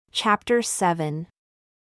Chapter 7.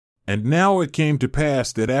 And now it came to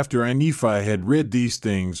pass that after Nephi had read these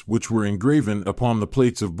things which were engraven upon the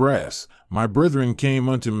plates of brass, my brethren came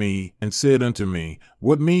unto me, and said unto me,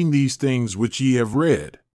 What mean these things which ye have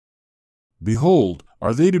read? Behold,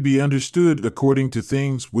 are they to be understood according to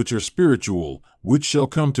things which are spiritual, which shall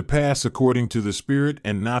come to pass according to the Spirit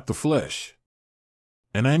and not the flesh?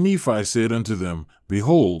 And Nephi said unto them,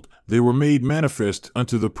 Behold, they were made manifest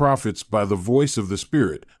unto the prophets by the voice of the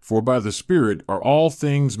Spirit, for by the Spirit are all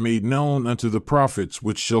things made known unto the prophets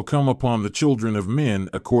which shall come upon the children of men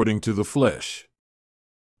according to the flesh.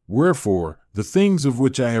 Wherefore, the things of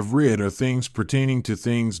which I have read are things pertaining to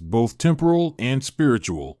things both temporal and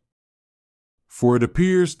spiritual. For it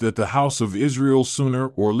appears that the house of Israel sooner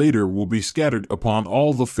or later will be scattered upon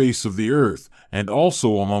all the face of the earth, and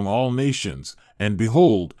also among all nations. And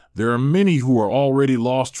behold, there are many who are already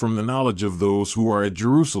lost from the knowledge of those who are at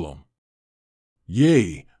Jerusalem.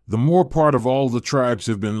 Yea, the more part of all the tribes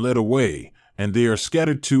have been led away, and they are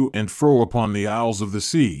scattered to and fro upon the isles of the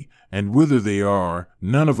sea, and whither they are,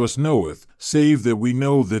 none of us knoweth, save that we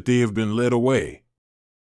know that they have been led away.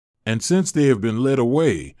 And since they have been led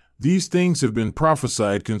away, these things have been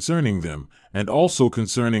prophesied concerning them, and also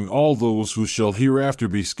concerning all those who shall hereafter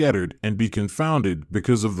be scattered and be confounded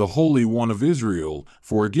because of the Holy One of Israel,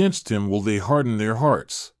 for against him will they harden their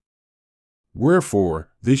hearts.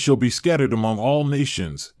 Wherefore, they shall be scattered among all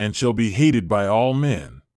nations, and shall be hated by all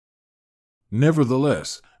men.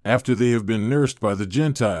 Nevertheless, after they have been nursed by the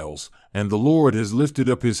Gentiles, and the Lord has lifted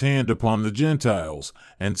up his hand upon the Gentiles,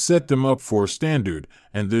 and set them up for a standard,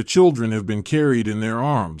 and their children have been carried in their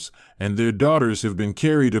arms, and their daughters have been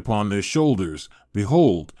carried upon their shoulders,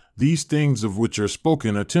 behold, these things of which are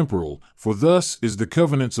spoken are temporal, for thus is the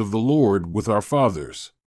covenants of the Lord with our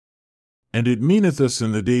fathers. And it meaneth us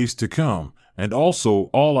in the days to come, and also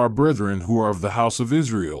all our brethren who are of the house of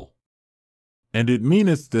Israel. And it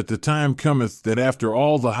meaneth that the time cometh that after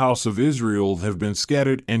all the house of Israel have been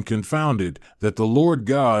scattered and confounded, that the Lord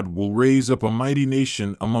God will raise up a mighty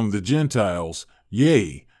nation among the Gentiles,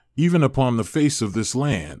 yea, even upon the face of this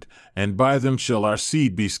land, and by them shall our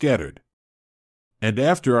seed be scattered. And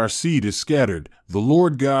after our seed is scattered, the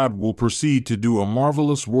Lord God will proceed to do a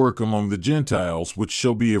marvelous work among the Gentiles, which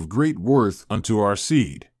shall be of great worth unto our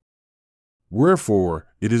seed. Wherefore,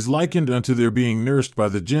 it is likened unto their being nursed by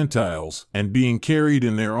the Gentiles, and being carried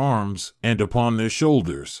in their arms, and upon their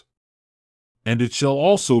shoulders. And it shall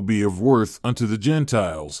also be of worth unto the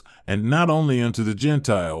Gentiles, and not only unto the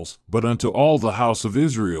Gentiles, but unto all the house of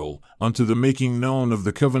Israel, unto the making known of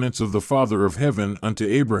the covenants of the Father of heaven unto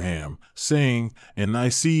Abraham, saying, In thy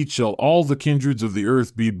seed shall all the kindreds of the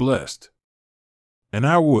earth be blessed. And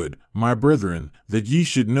I would, my brethren, that ye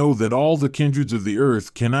should know that all the kindreds of the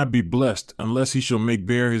earth cannot be blessed unless he shall make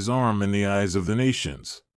bare his arm in the eyes of the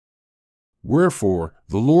nations. Wherefore,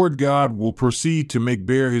 the Lord God will proceed to make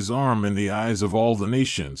bare his arm in the eyes of all the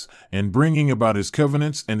nations, and bringing about his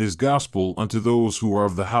covenants and his gospel unto those who are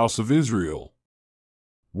of the house of Israel.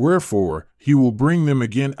 Wherefore, he will bring them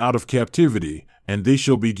again out of captivity, and they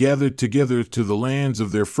shall be gathered together to the lands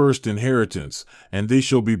of their first inheritance, and they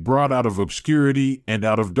shall be brought out of obscurity and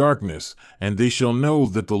out of darkness, and they shall know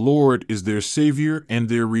that the Lord is their Savior and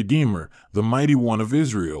their Redeemer, the Mighty One of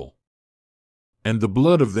Israel. And the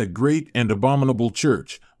blood of that great and abominable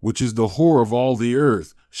church, which is the whore of all the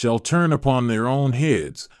earth, shall turn upon their own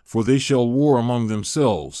heads, for they shall war among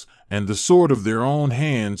themselves, and the sword of their own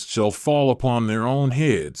hands shall fall upon their own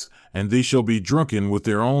heads, and they shall be drunken with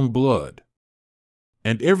their own blood.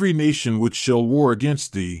 And every nation which shall war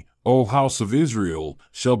against thee, O house of Israel,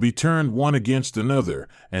 shall be turned one against another,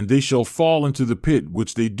 and they shall fall into the pit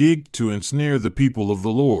which they digged to ensnare the people of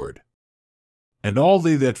the Lord. And all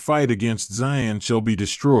they that fight against Zion shall be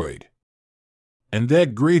destroyed. And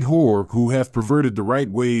that great whore who hath perverted the right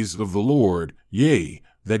ways of the Lord, yea,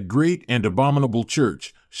 that great and abominable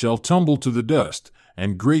church, shall tumble to the dust,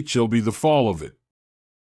 and great shall be the fall of it.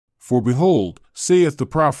 For behold, saith the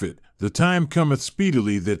prophet, the time cometh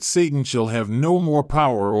speedily that Satan shall have no more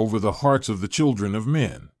power over the hearts of the children of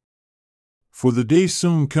men. For the day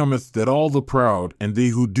soon cometh that all the proud and they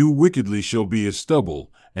who do wickedly shall be as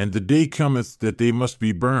stubble, and the day cometh that they must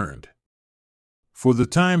be burned. For the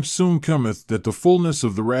time soon cometh that the fullness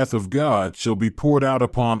of the wrath of God shall be poured out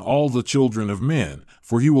upon all the children of men,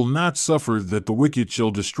 for he will not suffer that the wicked shall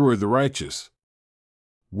destroy the righteous.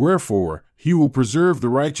 Wherefore, he will preserve the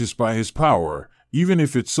righteous by his power, even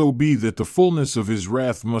if it so be that the fullness of his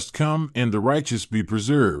wrath must come and the righteous be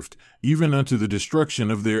preserved, even unto the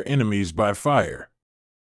destruction of their enemies by fire.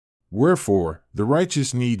 Wherefore, the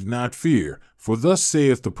righteous need not fear, for thus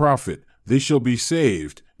saith the prophet, they shall be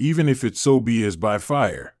saved, even if it so be as by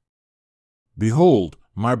fire. Behold,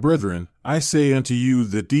 my brethren, I say unto you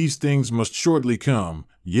that these things must shortly come,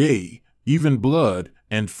 yea, even blood,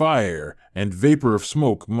 and fire, and vapor of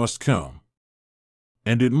smoke must come.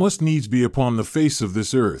 And it must needs be upon the face of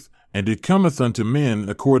this earth, and it cometh unto men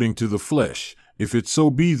according to the flesh, if it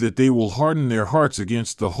so be that they will harden their hearts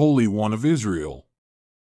against the Holy One of Israel.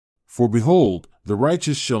 For behold, the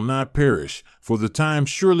righteous shall not perish, for the time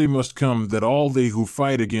surely must come that all they who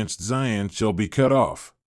fight against Zion shall be cut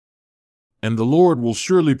off. And the Lord will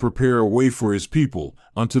surely prepare a way for his people,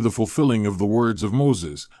 unto the fulfilling of the words of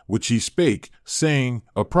Moses, which he spake, saying,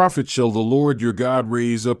 A prophet shall the Lord your God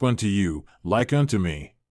raise up unto you, like unto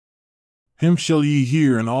me. Him shall ye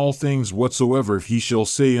hear in all things whatsoever he shall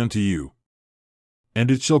say unto you. And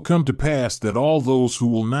it shall come to pass that all those who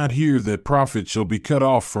will not hear that prophet shall be cut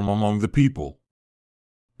off from among the people.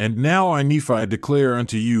 And now I, Nephi, declare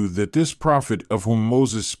unto you that this prophet of whom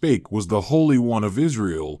Moses spake was the Holy One of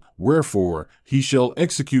Israel, wherefore he shall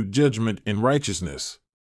execute judgment in righteousness.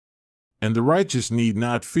 And the righteous need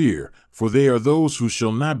not fear, for they are those who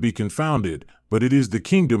shall not be confounded, but it is the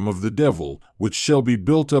kingdom of the devil, which shall be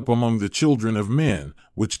built up among the children of men,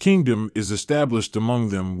 which kingdom is established among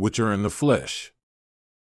them which are in the flesh.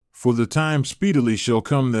 For the time speedily shall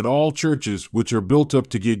come that all churches which are built up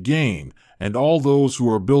to get gain, and all those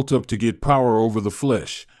who are built up to get power over the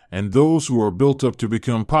flesh, and those who are built up to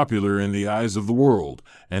become popular in the eyes of the world,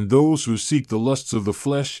 and those who seek the lusts of the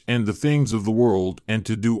flesh and the things of the world, and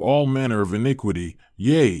to do all manner of iniquity,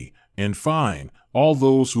 yea, in fine, all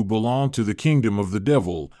those who belong to the kingdom of the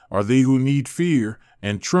devil, are they who need fear,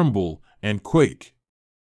 and tremble, and quake.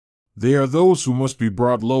 They are those who must be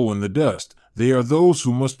brought low in the dust, they are those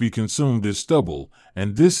who must be consumed as stubble,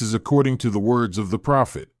 and this is according to the words of the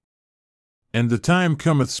prophet. And the time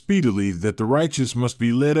cometh speedily that the righteous must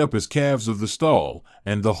be led up as calves of the stall,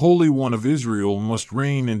 and the Holy One of Israel must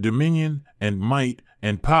reign in dominion, and might,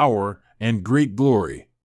 and power, and great glory.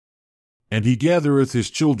 And he gathereth his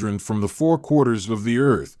children from the four quarters of the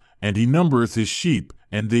earth, and he numbereth his sheep,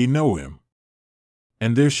 and they know him.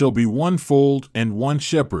 And there shall be one fold and one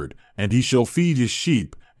shepherd, and he shall feed his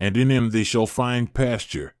sheep, and in him they shall find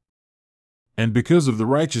pasture. And because of the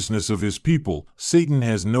righteousness of his people, Satan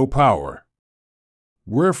has no power.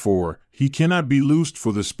 Wherefore, he cannot be loosed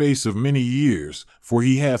for the space of many years, for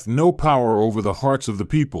he hath no power over the hearts of the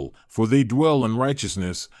people, for they dwell in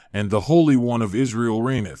righteousness, and the Holy One of Israel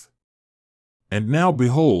reigneth. And now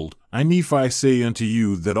behold, I Nephi say unto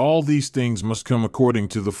you that all these things must come according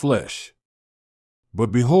to the flesh.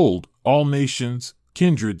 But behold, all nations,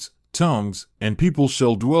 kindreds, tongues, and people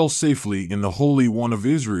shall dwell safely in the Holy One of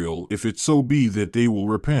Israel, if it so be that they will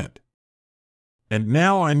repent. And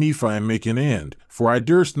now I Nephi make an end, for I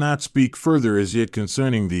durst not speak further as yet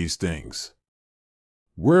concerning these things.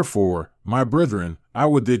 Wherefore, my brethren, I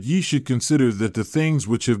would that ye should consider that the things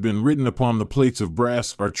which have been written upon the plates of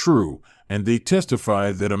brass are true, and they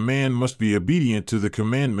testify that a man must be obedient to the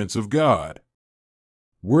commandments of God.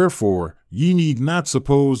 Wherefore, ye need not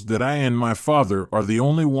suppose that I and my Father are the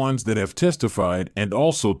only ones that have testified and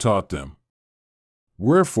also taught them.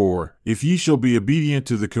 Wherefore, if ye shall be obedient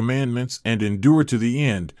to the commandments and endure to the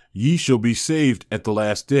end, ye shall be saved at the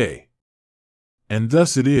last day. And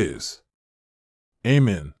thus it is.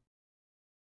 Amen.